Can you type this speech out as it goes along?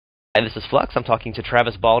Hi, this is Flux. I'm talking to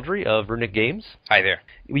Travis Baldree of Runic Games. Hi there.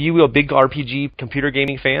 Were you a big RPG computer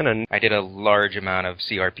gaming fan? And I did a large amount of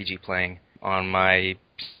CRPG playing on my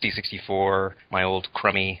C64, my old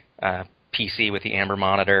crummy PC with the Amber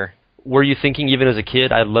monitor. were you thinking even as a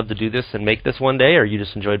kid, I'd love to do this and make this one day, or you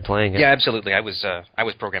just enjoyed playing it? Yeah, absolutely. I was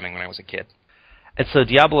programming when I was a kid. And so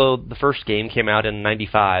Diablo, the first game, came out in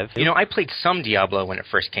 '95. You know, I played some Diablo when it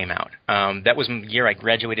first came out. That was the year I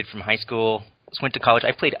graduated from high school, went to college.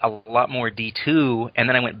 I played a lot more D2, and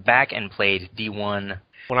then I went back and played D1.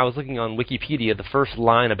 When I was looking on Wikipedia, the first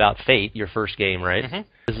line about Fate, your first game, right? Mm-hmm.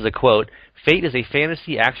 This is a quote: "Fate is a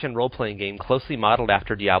fantasy action role-playing game closely modeled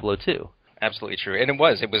after Diablo 2. Absolutely true. And it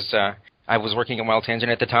was. I was working at Wild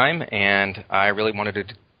Tangent at the time, and I really wanted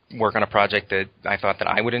to work on a project that I thought that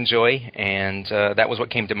I would enjoy, and that was what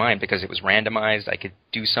came to mind because it was randomized. I could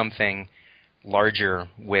do something larger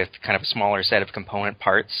with kind of a smaller set of component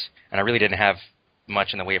parts, and I really didn't have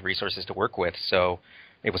much in the way of resources to work with, so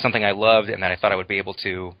it was something I loved and that I thought I would be able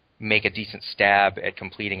to make a decent stab at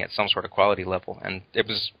completing at some sort of quality level, and it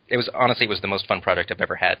was honestly, it was the most fun project I've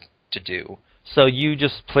ever had to do. So you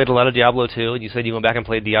just played a lot of Diablo 2, and you said you went back and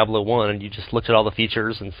played Diablo 1, and you just looked at all the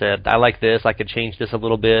features and said, I like this, I could change this a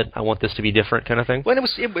little bit, I want this to be different, kind of thing? Well,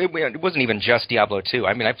 it wasn't even just Diablo 2.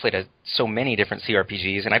 I mean, I played so many different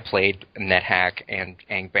CRPGs, and I played NetHack and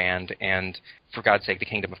Angband and, for God's sake, the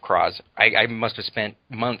Kingdom of Kroz. I must have spent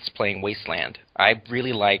months playing Wasteland. I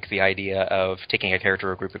really like the idea of taking a character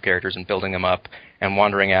or a group of characters and building them up and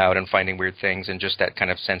wandering out and finding weird things and just that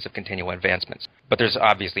kind of sense of continual advancements. But there's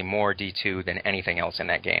obviously more D2 than anything else in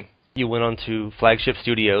that game. You went on to Flagship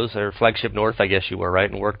Studios, or Flagship North, I guess you were, right,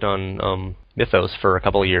 and worked on Mythos for a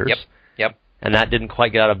couple of years. Yep. And that didn't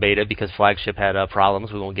quite get out of beta because Flagship had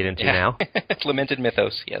problems we won't get into now. Lamented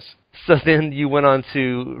Mythos, yes. So then you went on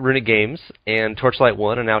to Runic Games and Torchlight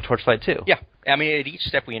 1 and now Torchlight 2. Yeah. I mean, at each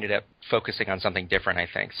step we ended up focusing on something different, I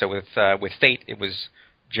think. So with Fate, it was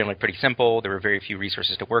generally pretty simple. There were very few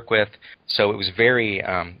resources to work with. So it was very,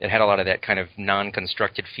 it had a lot of that kind of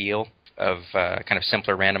non-constructed feel of kind of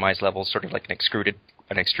simpler randomized levels, sort of like an extruded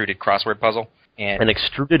crossword puzzle. And an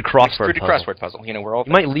extruded crossword puzzle. You know, we're all.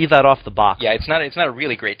 You might leave that off the box. Yeah, it's not a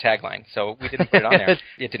really great tagline, so we didn't put it on there.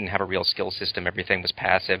 It didn't have a real skill system. Everything was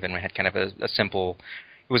passive, and we had kind of a simple.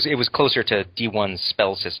 It was closer to D1's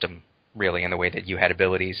spell system, really, in the way that you had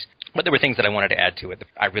abilities. But there were things that I wanted to add to it.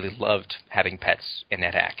 I really loved having pets in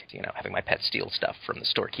NetHack. You know, having my pets steal stuff from the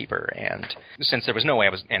storekeeper, and since there was no way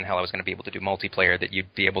in hell I was going to be able to do multiplayer, that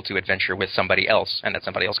you'd be able to adventure with somebody else, and that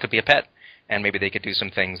somebody else could be a pet. And maybe they could do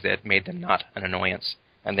some things that made them not an annoyance.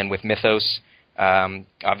 And then with Mythos,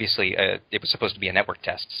 obviously it was supposed to be a network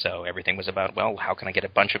test, so everything was about, well, how can I get a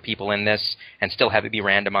bunch of people in this and still have it be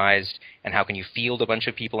randomized, and how can you field a bunch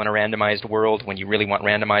of people in a randomized world when you really want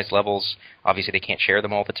randomized levels? Obviously they can't share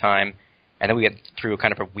them all the time. And then we went through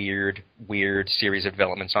kind of a weird series of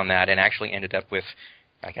developments on that and actually ended up with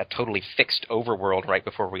like a totally fixed overworld right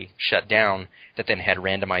before we shut down that then had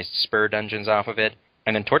randomized spur dungeons off of it.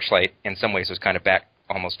 And then Torchlight, in some ways, was kind of back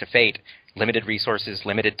almost to Fate. Limited resources,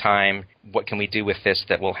 limited time. What can we do with this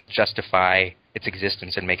that will justify its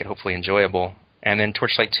existence and make it hopefully enjoyable? And then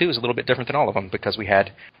Torchlight 2 is a little bit different than all of them because we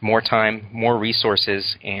had more time, more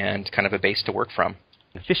resources, and kind of a base to work from.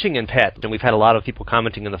 Fishing and pets, and we've had a lot of people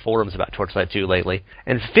commenting in the forums about Torchlight 2 lately.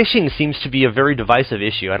 And fishing seems to be a very divisive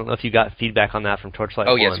issue. I don't know if you got feedback on that from Torchlight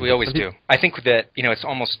 1. Oh, yes, we always do. I think that, you know, it's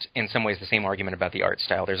almost in some ways the same argument about the art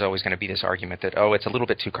style. There's always going to be this argument that, oh, it's a little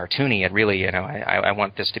bit too cartoony, and really, you know, I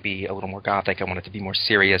want this to be a little more gothic. I want it to be more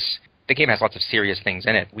serious. The game has lots of serious things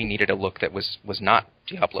in it. We needed a look that was not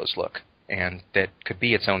Diablo's look, and that could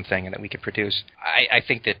be its own thing and that we could produce. I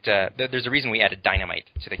think that there's a reason we added dynamite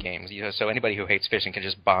to the games, you know, so anybody who hates fishing can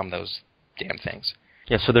just bomb those damn things.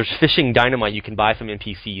 Yeah, so there's fishing dynamite you can buy from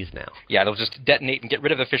NPCs now. Yeah, they'll just detonate and get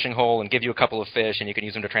rid of the fishing hole and give you a couple of fish, and you can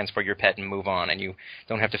use them to transfer your pet and move on, and you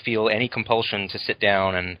don't have to feel any compulsion to sit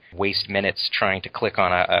down and waste minutes trying to click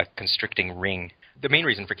on a constricting ring. The main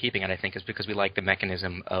reason for keeping it, I think, is because we like the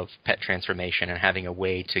mechanism of pet transformation, and having a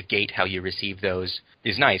way to gate how you receive those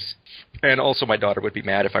is nice. And also my daughter would be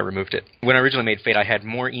mad if I removed it. When I originally made Fate, I had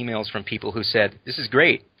more emails from people who said, this is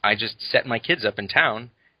great, I just set my kids up in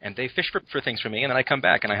town, and they fish for things for me, and then I come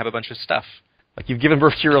back and I have a bunch of stuff. Like you've given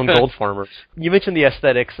birth to your own gold farmers. You mentioned the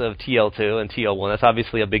aesthetics of TL2 and TL1. That's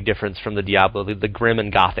obviously a big difference from the Diablo, the grim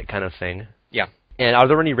and gothic kind of thing. Yeah. And are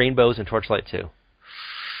there any rainbows in Torchlight 2?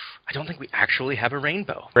 I don't think we actually have a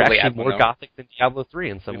rainbow. We're actually more gothic than Diablo 3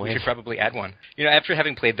 in some ways. We should probably add one. You know, after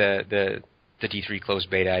having played the D3 closed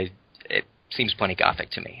beta, seems plenty gothic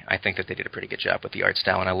to me. I think that they did a pretty good job with the art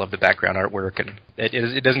style, and I love the background artwork, and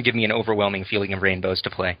it doesn't give me an overwhelming feeling of rainbows to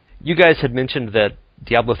play. You guys had mentioned that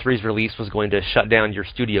Diablo 3's release was going to shut down your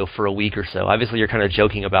studio for a week or so. Obviously, you're kind of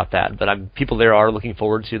joking about that, but people there are looking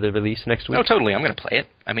forward to the release next week. Oh, totally. I'm going to play it.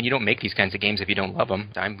 I mean, you don't make these kinds of games if you don't love them.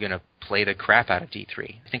 I'm going to play the crap out of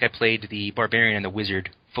D3. I think I played the Barbarian and the Wizard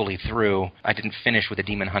fully through. I didn't finish with a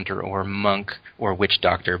Demon Hunter or Monk or Witch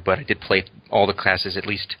Doctor, but I did play all the classes at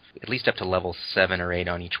least up to level 7 or 8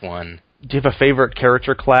 on each one. Do you have a favorite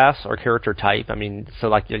character class or character type? I mean, so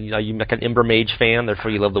like, you like an Ember Mage fan,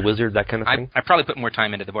 therefore you love the Wizard, that kind of thing? I probably put more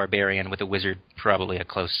time into the Barbarian, with the Wizard probably a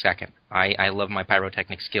close second. I love my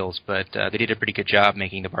pyrotechnic skills, but they did a pretty good job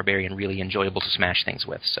making the Barbarian really enjoyable to smash things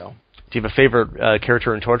with, so... Do you have a favorite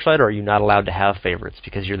character in Torchlight, or are you not allowed to have favorites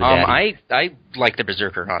because you're the daddy? I like the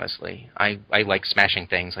Berserker, honestly. I like smashing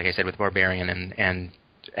things, like I said, with Barbarian, and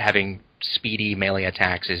having speedy melee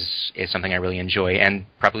attacks is something I really enjoy, and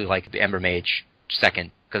probably like the Ember Mage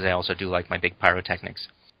second, because I also do like my big pyrotechnics.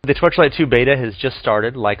 The Torchlight 2 beta has just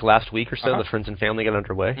started, like last week or so. The friends and family got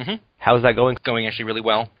underway. How's that going? Going actually really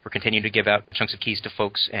well. We're continuing to give out chunks of keys to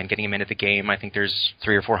folks and getting them into the game. I think there's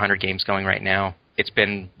 300 or 400 games going right now. It's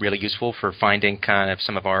been really useful for finding kind of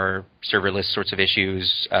some of our serverless sorts of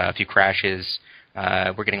issues, a few crashes.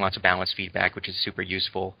 We're getting lots of balance feedback, which is super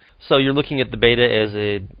useful. So you're looking at the beta as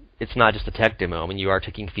it's not just a tech demo. I mean, you are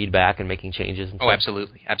taking feedback and making changes and stuff. Oh,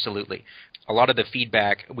 absolutely, absolutely. A lot of the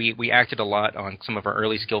feedback, we acted a lot on some of our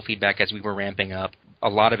early skill feedback as we were ramping up. A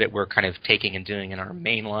lot of it we're kind of taking and doing in our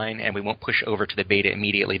main line, and we won't push over to the beta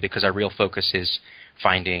immediately because our real focus is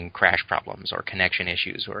finding crash problems or connection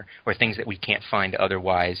issues or things that we can't find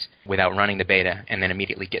otherwise without running the beta, and then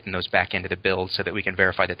immediately getting those back into the build so that we can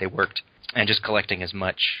verify that they worked, and just collecting as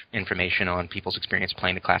much information on people's experience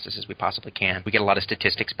playing the classes as we possibly can. We get a lot of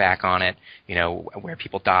statistics back on it, you know, where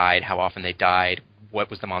people died, how often they died, what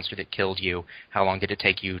was the monster that killed you, how long did it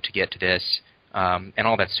take you to get to this, and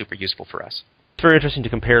all that's super useful for us. It's very interesting to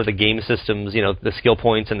compare the game systems, you know, the skill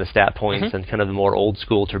points and the stat points and kind of the more old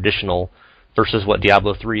school traditional versus what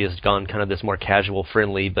Diablo 3 has gone kind of this more casual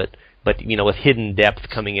friendly, but you know, with hidden depth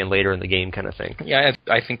coming in later in the game kind of thing. Yeah,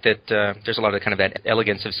 I think that there's a lot of kind of that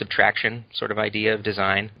elegance of subtraction sort of idea of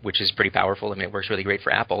design, which is pretty powerful. I mean, it works really great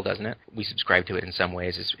for Apple, doesn't it? We subscribe to it in some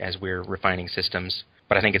ways as we're refining systems.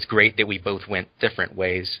 But I think it's great that we both went different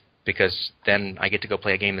ways, because then I get to go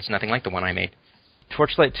play a game that's nothing like the one I made.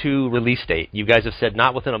 Torchlight 2 release date. You guys have said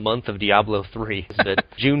not within a month of Diablo 3. Is it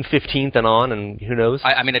June 15th and on, and who knows?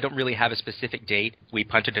 I mean, I don't really have a specific date. We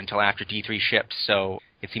punted until after D3 shipped, so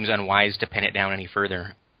it seems unwise to pin it down any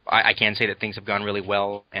further. I can say that things have gone really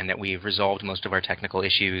well and that we've resolved most of our technical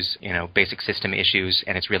issues, you know, basic system issues,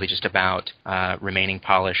 and it's really just about remaining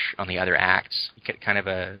polish on the other acts. You get kind of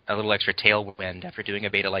a little extra tailwind after doing a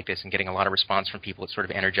beta like this and getting a lot of response from people. It's sort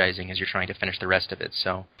of energizing as you're trying to finish the rest of it.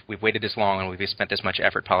 So we've waited this long and we've spent this much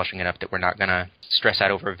effort polishing it up that we're not going to stress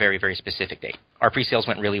out over a very, very specific date. Our pre-sales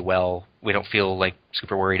went really well. We don't feel like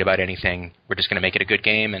super worried about anything. We're just going to make it a good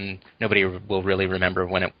game, and nobody will really remember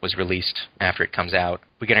when it was released after it comes out.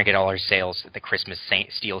 We're going to get all our sales at the Christmas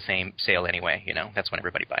Steel sale anyway, you know. That's when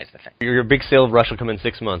everybody buys the thing. Your big sale rush will come in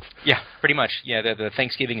 6 months. Yeah, pretty much. Yeah, the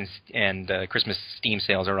Thanksgiving and Christmas Steam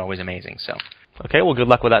sales are always amazing. So. Okay, well, good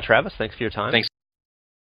luck with that, Travis. Thanks for your time. Thanks.